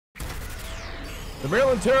The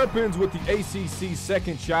Maryland Terrapins with the ACC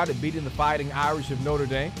second shot at beating the Fighting Irish of Notre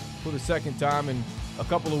Dame for the second time in a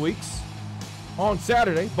couple of weeks. On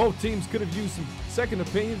Saturday, both teams could have used some second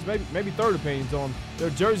opinions, maybe third opinions on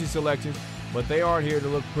their jersey selections, but they aren't here to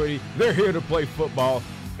look pretty. They're here to play football,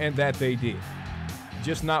 and that they did.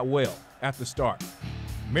 Just not well at the start.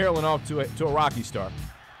 Maryland off to a rocky start.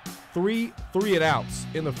 Three and outs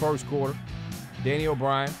in the first quarter. Danny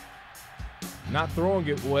O'Brien not throwing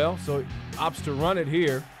it well, so opts to run it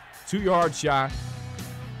here, 2 yards shy.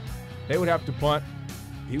 They would have to punt.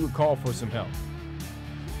 He would call for some help.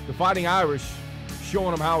 The Fighting Irish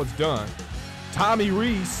showing them how it's done. Tommy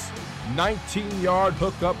Reese, 19-yard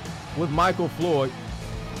hookup with Michael Floyd.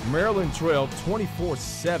 Maryland trailed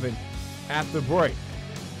 24-7 at the break.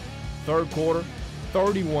 Third quarter,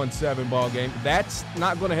 31-7 ball game. That's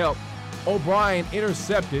not going to help. O'Brien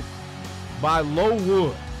intercepted by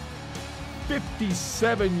Lowood.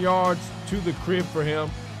 57 yards to the crib for him.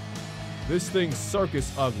 This thing's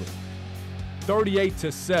circus ugly.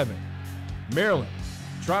 38-7. Maryland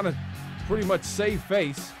trying to pretty much save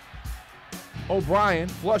face. O'Brien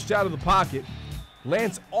flushed out of the pocket,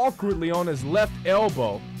 lands awkwardly on his left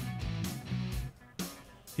elbow.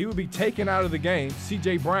 He would be taken out of the game.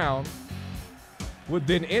 C.J. Brown would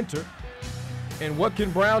then enter. And what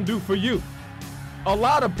can Brown do for you? A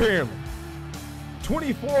lot, apparently.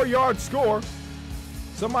 24-yard score.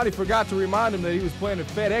 Somebody forgot to remind him that he was playing at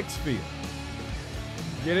FedEx Field.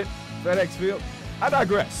 Get it? FedEx Field. I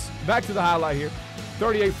digress. Back to the highlight here.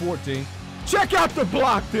 38-14. Check out the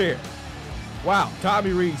block there. Wow.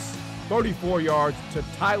 Tommy Reese, 34 yards to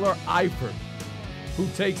Tyler Eifert, who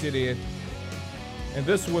takes it in. And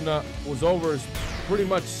this one was over pretty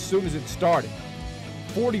much as soon as it started.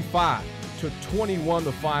 45-21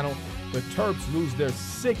 the final. The Terps lose their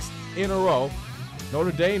 6th in a row.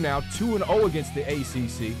 Notre Dame now 2-0 against the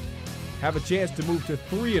ACC. Have a chance to move to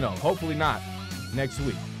 3-0. Hopefully not next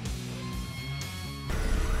week.